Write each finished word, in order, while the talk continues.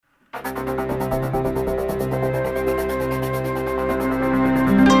မင်္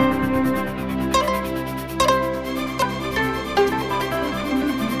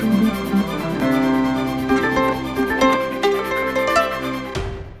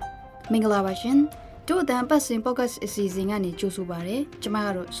ဂလာပါရှင်တို့အတန်ပတ်စင်ပေါ့ကတ်အစီအစဉ်ကနေကြိုဆိုပါရစေကျမက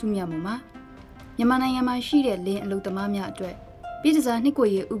တော့စုမြမပါမြန်မာနိုင်ငံမှာရှိတဲ့လင်းအလုပ်သမားများအတွက်ပြည်ထစားနှစ်ကို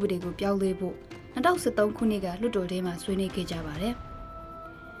ရေးဥပဒေကိုပြောင်းလဲဖို့2013ခုနှစ်ကလွှတ်တော်ထဲမှာဆွေးနွေးခဲ့ကြပါတယ်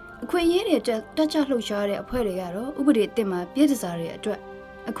အခွင့်အရေးတွေတက်ကြလှုပ်ရှားတဲ့အဖွဲ့တွေကတော့ဥပဒေအသစ်မှာပြည်ထစားတွေအတွက်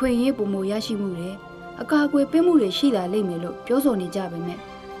အခွင့်အရေးပုံမရရှိမှုတွေအကာအကွယ်ပေးမှုတွေရှိလာလိမ့်မယ်လို့ပြောဆိုနေကြပေမဲ့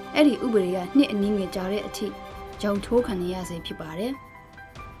အဲ့ဒီဥပဒေကနှစ်အနည်းငယ်ကြာတဲ့အထိကြောင်ထိုးခံရစေဖြစ်ပါတယ်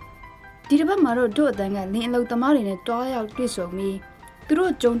ဒီတစ်ပတ်မှာတော့တို့အတန်းကလင်းအလုပ်သမားတွေနဲ့တွားရောက်တွေ့ဆုံပြီးသူ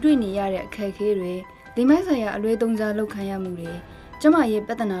တို့ကြုံတွေ့နေရတဲ့အခက်အခဲတွေဒီမိုက်ဆိုင်ရာအလွဲသုံးစားလုပ်ခံရမှုတွေကျမရဲ့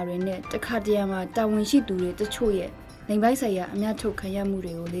ပြဿနာတွေနဲ့တခါတရံမှာတာဝန်ရှိသူတွေတချို့ရဲ့လိမ်ပိုက်ဆိုင်ရာအများထုတ်ခံရမှု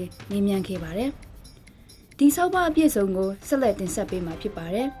တွေကိုလည်းမေးမြန်းခဲ့ပါတယ်ဒီဆောက်ပါအပြည့်စုံကိုဆက်လက်တင်ဆက်ပေးမှာဖြစ်ပါ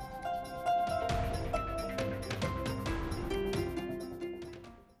တယ်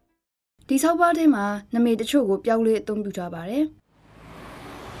ဒီဆောက်ပါထဲမှာနာမည်တချို့ကိုပြောင်းလဲအသုံးပြုထားပါတယ်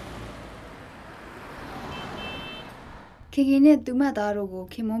ခေခေနဲ့သူမသားတို့ကို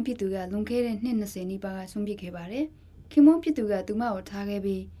ခင်မုန်းဖြစ်သူကလွန်ခဲ့တဲ့နှစ်20နီးပါးကဆုံးဖြတ်ခဲ့ပါတယ်။ခင်မုန်းဖြစ်သူကသူမကိုထားခဲ့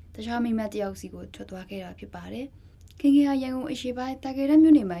ပြီးတခြားမိမတယောက်စီကိုထွက်သွားခဲ့တာဖြစ်ပါတယ်။ခင်ခေဟာရန်ကုန်အရှိပိုင်းတာကေရ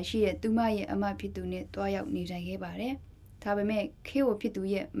မြို့နယ်မှာရှိတဲ့သူမရဲ့အမဖြစ်သူနဲ့တွားရောက်နေထိုင်ခဲ့ပါတယ်။ဒါပေမဲ့ခေကိုဖြစ်သူ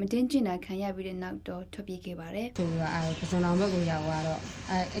ရဲ့မတင်းကျင်တာခံရပြီးတဲ့နောက်တော့ထွက်ပြေးခဲ့ပါတယ်။သူကပစုံတော်ဘက်ကိုရောက်သွားတော့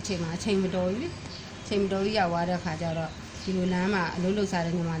အချိန်မှာအချိန်မတော်ဘူးလေ။အချိန်မတော်ကြီးရောက်သွားတဲ့ခါကျတော့ဒီလိုလမ်းမှာအလုပ်လုပ်စား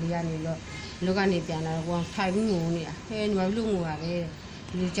တဲ့ညီမလေးကနေတော့လူကနေပြန်လာတော့ကိုထိုင်ပြီးငိုနေတာဟဲ့ညီမလူငိုရတယ်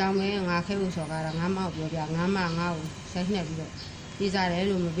ဒီကြောင်မဲငါခဲဖို့စော်ကားတာငါမောက်ပြောပြငါမငါ့ကိုဆက်နှက်ပြီးတော့ပေးစားတယ်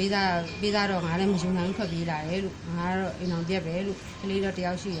လို့မပေးစားတော့ငါလည်းမယူနိုင်ထွက်ပြေးလာတယ်လို့ငါကတော့အိမ်အောင်ပြက်ပဲလို့ကလေးတော့တ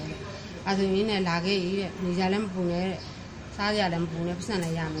ယောက်ရှိတယ်လို့အဲဆိုရင်လည်းလာခဲ့ရည်တဲ့နေကြလည်းမပူနဲ့တဲ့စားကြလည်းမပူနဲ့ပတ်စံလ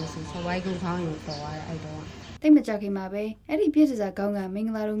ည်းရမယ်ဆိုဝိုင်းကုန်းထောင်းရင်တော်သွားတယ်အဲ့တော့တိတ်မကြခင်မှာပဲအဲ့ဒီပြည်စားကောင်းကမင်္ဂ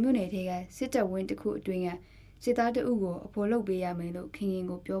လာတုံမြို့နယ်ထဲကစစ်တပ်ဝင်းတစ်ခုအတွင်းကစစ်သားတအုပ်ကိုအဖို့လုပ်ပေးရမယ်လို့ခင်ခင်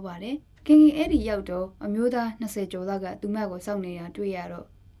ကိုပြောပါတယ်ခင်ခင်အဲ့ဒီရောက်တော့အမျိုးသား20ကျော်လောက်ကသူမကိုစောင့်နေတာတွေ့ရတော့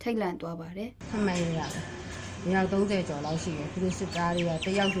ထိတ်လန့်သွားပါတယ်။မှန်ရရတယ်။မြောက်30ကျော်လောက်ရှိတယ်။သူတို့စစ်သားတွေကတ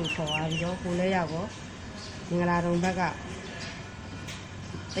ယောက်ကိုခေါ်သွားပြီးတော့ကိုလည်းရောက်တော့မင်္ဂလာတုံဘက်က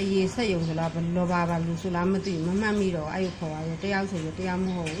တရေဆက်ယုံဆိုလားဘလောပါလူဆိုလားမသိမမှတ်မိတော့အဲ့ကိုခေါ်သွားတယ်တယောက်ဆိုရင်တယောက်မ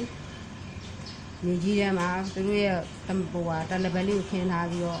ဟုတ်ဘူး။မြေကြီးထဲမှာသူတို့ရဲ့တမပေါ်ကတလဘလေးကိုခင်းထား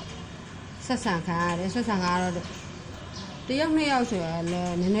ပြီးတော့ဆက်ဆံခံရတယ်ဆက်ဆံကတော့တယောက်နှစ်ယောက်ဆိုရင်လ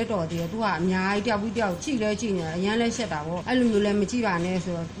ည်းနည်းနည်းတော်သေးတယ်သူကအများကြီးတယောက်ပြီးတယောက်ကြည့်လဲကြည့်နေတယ်အရန်လဲရှက်တာပေါ့အဲ့လိုမျိုးလည်းမကြည့်ပါနဲ့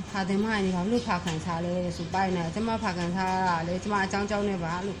ဆိုတော့ဖာတင်မနေပါလို့ဖာခံစားလဲဆိုပိုက်နေကျမဖာခံစားတာလေကျမအကြောင်းကြောင်းနဲ့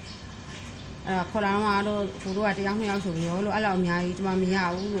ပါလို့အဲ့ခေါ်လာတော့သူတို့ကတယောက်နှစ်ယောက်ဆိုပြီးရောလို့အဲ့လိုအများကြီးကျမမရ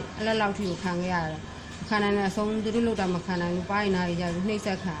ဘူးလို့အဲ့လောက်ထိကိုခံခဲ့ရတယ်ခံနိုင်တဲ့အဆုံးသူတို့လောက်တာမခံနိုင်ဘူးပိုက်နေရနှိမ့်ဆ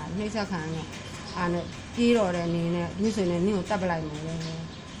က်ခံတော့အာနဲ့ပြေးတော့တဲ့အနေနဲ့ဒီဆိုရင်နင်းကိုတတ်ပလိုက်မယ်လေ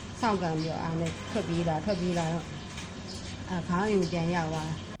စောင့်ကန်ပြီးအာနဲ့ထွက်ပြေးလာတော့ခေါင်းယူပြန်ရောက်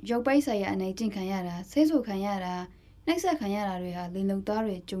သွားရုပ်ပိုက်ဆိုင်ရာအနေကျင့်ခံရတာဆဲဆိုခံရတာနှိပ်စက်ခံရတာတွေဟာလင်လုံသား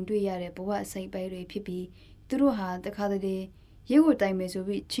တွေကြုံတွေ့ရတဲ့ဘဝအစိပ်ပိုင်းတွေဖြစ်ပြီးသူတို့ဟာတခါတလေရဲကိုတိုင်မယ်ဆို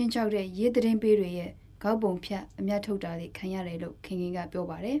ပြီးချင်းချောက်တဲ့ရဲသတင်းပေးတွေရဲ့ခေါက်ပုံဖြတ်အမြတ်ထုတ်တာတွေခံရတယ်လို့ခင်ခင်ကပြော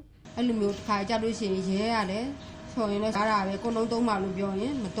ပါတယ်အဲ့လိုမျိုးတစ်ခါကြလို့ရှိရင်ရဲရတယ်ဆိုရင်လည်းကားတာပဲကိုလုံးသုံးပါလို့ပြောရ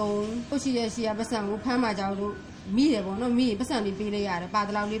င်မသုံးပုတ်ရှိရဲ့ရှိရပတ်စံကိုဖမ်းမှကြောက်လို့မိတယ်ပေါ့နော်မိရင်ပတ်စံလေးပေးလိုက်ရတယ်ပါတ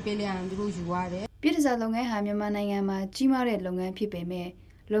လောက်လေးပေးလိုက်ရင်သူတို့ယူရတယ်ပြည်ထစားလုပ်ငန်းဟာမြန်မာနိုင်ငံမှာကြီးမားတဲ့လုပ်ငန်းဖြစ်ပေမဲ့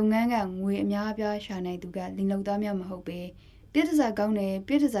လုပ်ငန်းကငွေအများအပြားရှာနိုင်သူကလင်လုံသားများမဟုတ်ပဲပြည်ထစားကောင်းတဲ့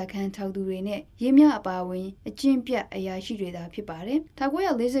ပြည်ထစားခန်းထောက်သူတွေနဲ့ရင်းမြအပါဝင်အကျင့်ပြတ်အရာရှိတွေသာဖြစ်ပါတယ်။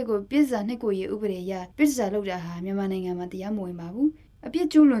1940ကိုပြည်ထစားနှစ်ကိုရေးဥပဒေအရပြည်ထစားလုပ်တာဟာမြန်မာနိုင်ငံမှာတရားမဝင်ပါဘူး။အပြစ်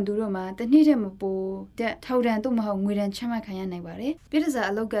ကျူးလွန်သူတို့မှာတစ်နှစ်တည်းမပိုတဲ့ထောက်ဒဏ်သို့မဟုတ်ငွေဒဏ်ချမှတ်ခံရနိုင်ပါတယ်။ပြည်ထစား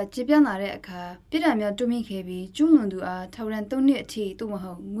အလုပ်ကကြေပြန့်လာတဲ့အခါပြည်ထောင်များတွမိခဲ့ပြီးကျူးလွန်သူအားထောက်ဒဏ်3နှစ်အထိသို့မ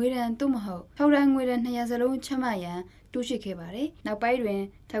ဟုတ်ငွေဒဏ်သို့မဟုတ်ထောက်ဒဏ်ငွေဒဏ်200စလုံးချမှတ်ရန်တိုးရှိခဲ့ပါတယ်။နောက်ပိုင်းတွင်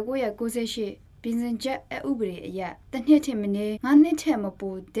1998ပြင်ဆင်ချက်အဥပဒေအရတစ်နှစ်ထက်မနည်း9နှစ်ထက်မ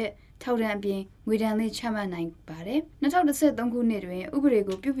ပိုတဲ့ထောက်ဒဏ်အပြင်ငွေဒဏ်လေးချမှတ်နိုင်ပါတယ်။2013ခုနှစ်တွင်ဥပဒေ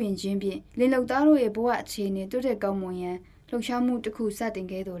ကိုပြုပြင်ခြင်းဖြင့်လင်လုံသားတို့ရဲ့ဘဝအခြေအနေတိုးတက်ကောင်းမွန်ရန်လှုပ်ရှားမှုတစ်ခုစတင်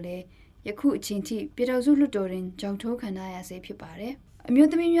ခဲ့တော်လဲယခုအချိန်ထိပြည်ထောင်စုလွှတ်တော်တွင်ကြောင်ထိုးခံရဆဲဖြစ်ပါတယ်။အမျိုး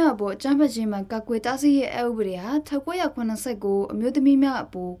သမီးများအပေါ်အကြမ်းဖက်ခြင်းမှာကာကွယ်တားဆီးရဲ့အဥပဒေဟာ1989အမျိုးသမီးများအ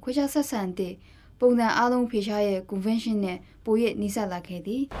ပေါ်ခွဲခြားဆက်ဆံတဲ့ပုံစံအားလုံးဖေရှားရဲ့ convention နဲ့ပိုရနှိစက်လာခဲ့သ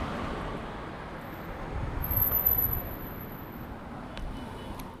ည်။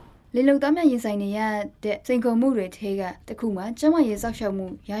လေလုံသားများရင်ဆိုင်နေရတဲ့စိန်ခေါ်မှုတွေထဲကတစ်ခုမှကျမရဲ့စောက်ရှောက်မှု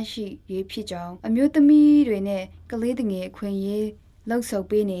ရရှိရေးဖြစ်ကြောင်းအမျိုးသမီးတွေနဲ့ကလေးငယ်အခွင့်အရေးလှုပ်ဆော်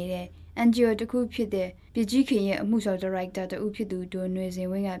ပေးနေတဲ့ NGO တခုဖြစ်တဲ့ပြည်ကြီးခင်ရဲ့အမှုဆောင်ဒါရိုက်တာတူဖြစ်သူဒိုနွေစင်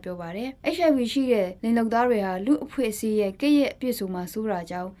ဝင်းကပြောပါတယ် HIV ရှိတဲ့လင်လုံသားတွေဟာလူအဖွဲ့အစည်းရဲ့ကဲ့ရဲ့အပြစ်ဆိုမှဆိုးတာ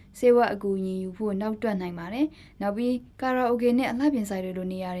ကြောင့်ဆေးဝါးအကူအညီယူဖို့နောက်တွန့်နိုင်ပါတယ်နောက်ပြီးကာရာအိုကေနဲ့အလှပြင်ဆိုင်တွေလို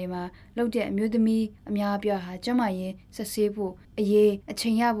နေရာတွေမှာလုပ်တဲ့အမျိုးသမီးအများအပြားဟာကျမရင်ဆက်ဆေးဖို့အရေးအချိ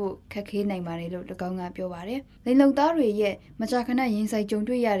န်ရဖို့ခက်ခဲနိုင်ပါတယ်လို့၎င်းကပြောပါတယ်လင်လုံသားတွေရဲ့မကြာခဏရင်ဆိုင်ကြုံ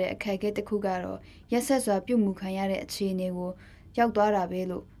တွေ့ရတဲ့အခက်အခဲတစ်ခုကတော့ရက်ဆက်စွာပြုမှုခံရတဲ့အခြေအနေကိုရောက်သွားတာပဲ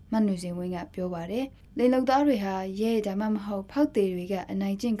လို့မန်နူစင်ဝင်းကပြောပါတယ်လေလုံသားတွေဟာရဲဒါမှမဟုတ်ဖောက်သေးတွေကအ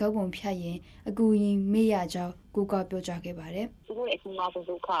နိုင်ကျင့်ကောက်ပုံဖြတ်ရင်အကူအညီမေ့ရကြောင်းကိုကပြောကြားခဲ့ပါတယ်သူတို့ရဲ့အကူအမဆုံး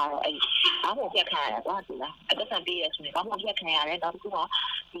ဒုက္ခကတော့အဲ့ဘာမှပြတ်ခံရတာကွာဒီလားအသက်ဆန်ပေးရဆိုရင်ဘာမှပြတ်ခံရတယ်နောက်တစ်ခုက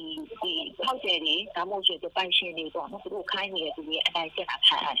ဒီဖောက်သေးတွေဒါမှမဟုတ်ပိုင်ရှင်တွေပေါ့နော်သူတို့ခိုင်းနေတဲ့သူတွေအတိုင်းကျက်တာ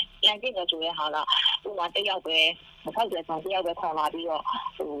ခံရတယ်အတိုင်းကျက်ကြတဲ့ဟာကဥပမာတယောက်ပဲမဖောက်တဲ့ဆောင်တယောက်ပဲခေါ်လာပြီးတော့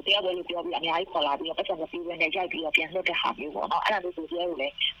တယောက်ပဲလို့ပြောပြီးအများကြီးခေါ်လာပြီးတော့ပတ်စံမပြီးဘဲနဲ့ရိုက်ပြီးတော့ပြန်လွတ်တဲ့ဟာမျိုးပေါ့နော်အဲ့ဒါလို့သူရဲကိုလ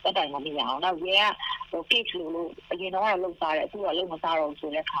ည်းတက်တိုင်မမြင်အောင်နောက်ရဲကcase လို့အရင်တော့လုံစားတယ်အခုကလုံမစားတော့ဆို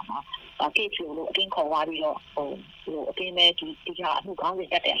တဲ့ခါမှာcase လို့အတင်းခေါ်သွားပြီးတော့အတင်းပဲဒီကအမှုကောင်းစဉ်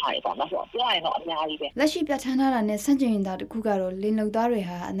တက်တဲ့ဟာတွေပေါ့နော်ဆိုတော့ပြောရရင်တော့အများကြီးပဲလက်ရှိပြဋ္ဌာန်းထားတာနဲ့ဆန့်ကျင်တာတစ်ခုကတော့လင်လုံသားတွေ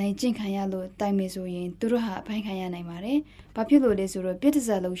ဟာအနိုင်ကျင့်ခံရလို့တိုင်မေဆိုရင်သူတို့ဟာအဖိုင်းခံရနိုင်ပါတယ်။ဘာဖြစ်လို့လဲဆိုတော့ပြစ်ဒ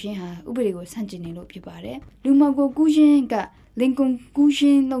ဏ်လုံရှင်းဟာဥပဒေကိုဆန့်ကျင်နေလို့ဖြစ်ပါတယ်။လူမောင်ကိုကူးရှင်းကလင်ကွန်ကူးရှ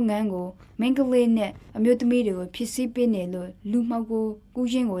င်းလုပ်ငန်းကိုမင်္ဂလေးနဲ့အမျိုးသမီးတွေကိုဖြစ်စည်းပေးနေလို့လူမောင်ကိုကူး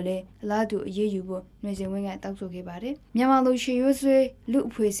ရှင်းကိုလည်းအလားတူအရေးယူဖို့ຫນွေစင်ဝင်းကတောက်ဆိုခဲ့ပါတယ်။မြန်မာလူရှေရွှေဆွေလူ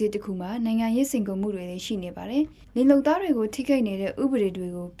အဖွဲ့အစည်းတစ်ခုမှာနိုင်ငံရေးစင်ကုန်မှုတွေလည်းရှိနေပါတယ်။လင်လုံသားတွေကိုထိခိုက်နေတဲ့ဥပဒေတွေ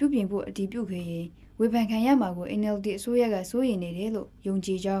ကိုပြုပြင်ဖို့အတည်ပြုခဲ့ရင်ဝေဖန်ခံရမှာကို NLD အစိုးရကစိုးရိမ်နေတယ်လို့ယုံကြ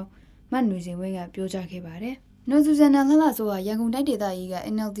ည်ကြောင်းမတ်ຫນွေစင်ဝင်းကပြောကြားခဲ့ပါတယ်။နော်ဆူဇန်နာလှလှဆိုဟာရန်ကုန်တိုင်းဒေသကြီးက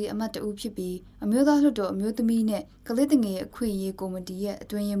NLD အမတ်တဦးဖြစ်ပြီးအမျိုးသားလွှတ်တော်အမျိုးသမီးနဲ့ကလေးတငယ်အခွင့်အရေးကော်မတီရဲ့အ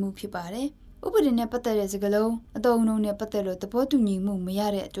တွင်းရေးမှူးဖြစ်ပါတယ်။ဥပဒေနဲ့ပတ်သက်တဲ့စကားလုံးအတုံးအနှုံနဲ့ပတ်သက်လို့သဘောတူညီမှုမရ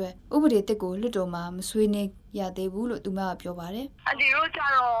တဲ့အတွက်ဥပဒေတစ်ကိုလွှတ်တော်မှာမဆွေးနွေးရသေးဘူးလို့သူမကပြောပါတယ်။ဒီလိုကြ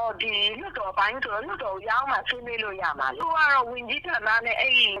တော့ဒီလွှတ်တော်ပိုင်းဆိုလွှတ်တော်ရောက်မှဆွေးနွေးလို့ရမှာလေ။သူကတော့ဝင်ကြီးဌာနနဲ့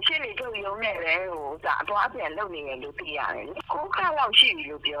အဲ့ဒီရှင်းနေထုတ်ရုံနဲ့ပဲအသွားပြန်လုပ်နေတယ်လို့သိရတယ်လေ။ကိုခါလောက်ရှိပြီ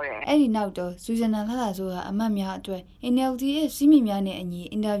လို့ပြောတယ်။အဲ့ဒီနောက်တော့စူဇန်နာလှလှဆိုဟာအမတ်များအတွက် NLD ရဲ့စီးမီများနဲ့အညီ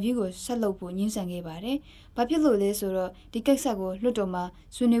အင်တာဗျူးကိုဆက်လုပ်ဖို့ညှင်းဆန်ခဲ့ပါတယ်။ဘာဖြစ်လို့လဲဆိုတော့ဒီကိစ္စကိုလွှတ်တော်မှာ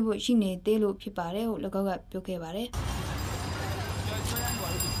ဆွေးနွေးဖို့ရှိနေသေးလို့ဖြစ်ပါတယ်ဟု၎င်းကပြောခဲ့ပါတယ်။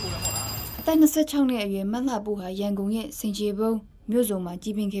အသက်26နှစ်အရွယ်မလှပူဟာရန်ကုန်ရဲ့စင်ချေဘုံမြို့စုံမှာ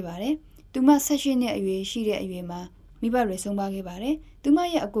ကြီးပင်းခဲ့ပါတယ်။သူမ18နှစ်အရွယ်ရှိတဲ့အရွယ်မှာမိဘတွေဆုံးပါခဲ့ပါတယ်။သူမ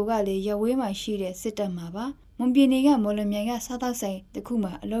ရဲ့အကိုကလည်းရဝေးမှာရှိတဲ့စစ်တပ်မှာပါ။မွန်ပြည်နယ်ကမော်လမြိုင်ကစားတောက်ဆိုင်တစ်ခု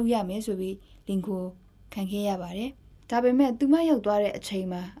မှာအလုပ်ရမယ်ဆိုပြီးလင်ကိုခံခဲ့ရပါတယ်။ဒါပေမဲ့သူမရောက်သွားတဲ့အချိန်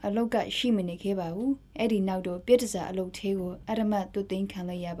မှာအလုပ်ကရှိမနေခဲ့ပါဘူး။အဲ့ဒီနောက်တော့ပြစ်ဒဏ်အလုပ်သေးကိုအရမတ်သွတ်သိမ်းခံ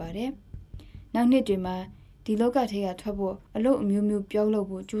လိုက်ရပါတယ်။နောက်နှစ်တွေမှာဒီလောကထဲကထွက်ဖို့အလုပ်အမျိုးမျိုးပြောလုပ်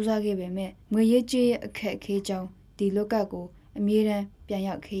ဖို့ကြိုးစားခဲ့ပေမဲ့ငွေရေးကြေးရဲ့အခက်အခဲကြောင့်ဒီလောကကိုအမြဲတမ်းပြန်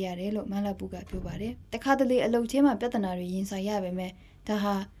ရောက်ခဲ့ရတယ်လို့မလှပူကပြောပါတယ်။တခါတလေအလုပ်ချင်းမှာပြဿနာတွေရင်ဆိုင်ရပေမဲ့ဒါ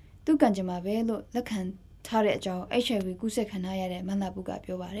ဟာသူ့ကံကြမ္မာပဲလို့လက်ခံထားတဲ့အကြောင်း HIV ကူးစက်ခံရတဲ့မလှပူက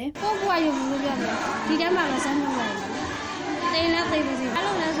ပြောပါတယ်။ကိုဘွားရုံလို့ပြောတယ်။ဒီထဲမှာလည်းစမ်းလို့ရတယ်။တိန်လည်းသိပါစေ။အဲ့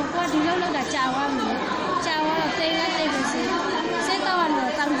လိုလဲဆိုကိုကဒီလောက်လောက်တာကြာသွားပြီ။ကြာသွားတော့တိန်လည်းသိပါစေ။စိတ်တော့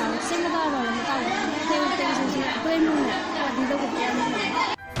တော့တောင်းတာ။စိတ်မတော့တော့မတောင်းဘူး။တိန်တိန်စီတွေးမှုနဲ့ဒီလောက်ကိုပြန်လို့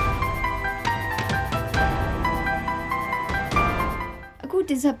အခု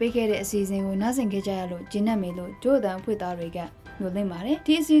တင်ဆက်ပေးခဲ့တဲ့အစီအစဉ်ကိုနားဆင်ခဲ့ကြရလို့ဂျင်းနဲ့မေလို့တို့အတန်ဖွင့်သားတွေကညှို့သိမ့်ပါတယ်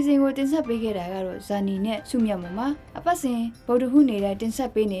ဒီအစီအစဉ်ကိုတင်ဆက်ပေးခဲ့တာကတော့ဇာနီနဲ့စုမြတ်မမအပတ်စဉ်ဗုဒ္ဓဟူးနေတဲ့တင်ဆ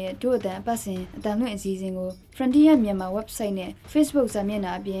က်ပေးနေတဲ့တို့အတန်အပတ်စဉ်အတန်လွင့်အစီအစဉ်ကို Frontier မြန်မာ website နဲ့ Facebook စာမျက်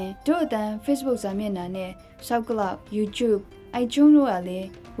နှာအပြင်တို့အတန် Facebook စာမျက်နှာနဲ့ SoundCloud YouTube iTunes တို့အားလည်း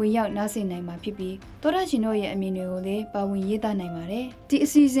ဝင်ရောက်နားဆင်နိုင်မှာဖြစ်ပြီးသောတာရှင်တို့ရဲ့အမည်တွေကိုလည်းပါဝင်ရေးသားနိုင်ပါတယ်ဒီအ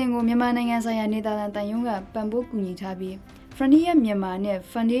စီအစဉ်ကိုမြန်မာနိုင်ငံဆိုင်ရာနေသားတန်ယုံကပံ့ပိုးကူညီထားပြီး Frontier မြန်မာနဲ့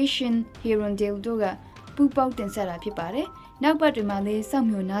Foundation Herondale တို့ကပူးပေါင်းတင်ဆက်တာဖြစ်ပါတယ်။နောက်ပတ်တွေမှာလည်းစောင့်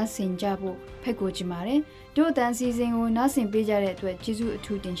မျှော်နားဆင်ကြဖို့ဖိတ်ခေါ်ချင်ပါတယ်။တို့အတန်းစီစဉ်ကိုနားဆင်ပေးကြတဲ့အတွက်ကျေးဇူးအ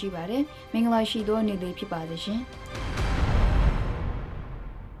ထူးတင်ရှိပါတယ်။မင်္ဂလာရှိသောနေ့လေးဖြစ်ပါစေရှင်။